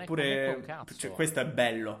non è comunque un Oppure cazzo. questo è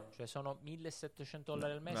bello. Cioè sono $1.700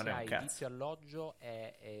 al mese, Non è un hai cazzo. vitto e alloggio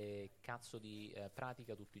e cazzo di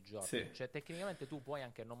pratica tutti i giorni. Sì. Cioè tecnicamente tu puoi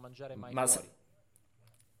anche non mangiare mai Ma fuori.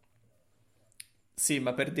 Sì,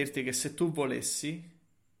 ma per dirti che se tu volessi,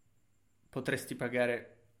 potresti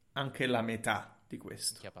pagare anche la metà di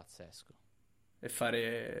questo Che è pazzesco, e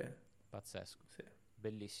fare... pazzesco. Sì.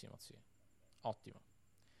 Bellissimo, zio. Ottimo.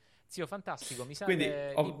 Zio, fantastico, mi sa Quindi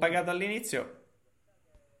che ho pagato all'inizio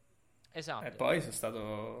e Esatto, poi sono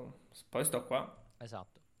stato... Poi sto qua.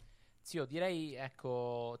 esatto. Zio, direi,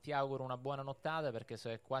 ecco, ti auguro una buona nottata perché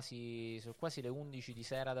sono quasi le 11 di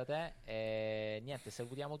sera da te e niente,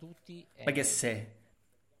 salutiamo tutti Ma che e sei?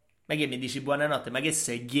 Ma che mi dici buonanotte? Ma che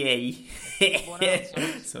sei gay?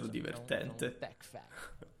 buonanotte, Sono sono un divertente. tech fan.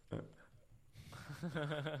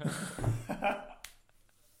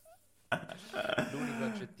 L'unico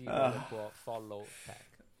aggettivo che può follow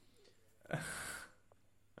tech.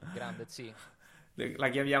 Grande, sì. La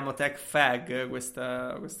chiamiamo Tech Fag questo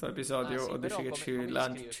Ah episodio sì, o dici però che come si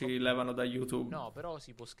scrive? ci levano da YouTube? No, però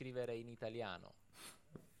si può scrivere in italiano.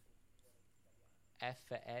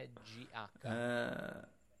 F-E-G-H. Eh,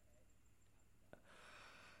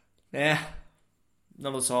 eh,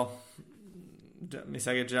 non lo so. Mi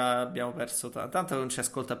sa che già abbiamo perso tanto non ci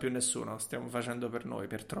ascolta più nessuno. Stiamo facendo per noi,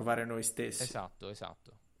 per trovare noi stessi. Esatto,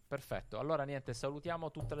 esatto. Perfetto. Allora niente,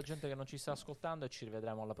 salutiamo tutta la gente che non ci sta ascoltando e ci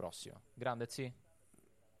rivedremo alla prossima. Grande, sì.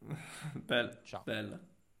 Bella, Ciao. bella.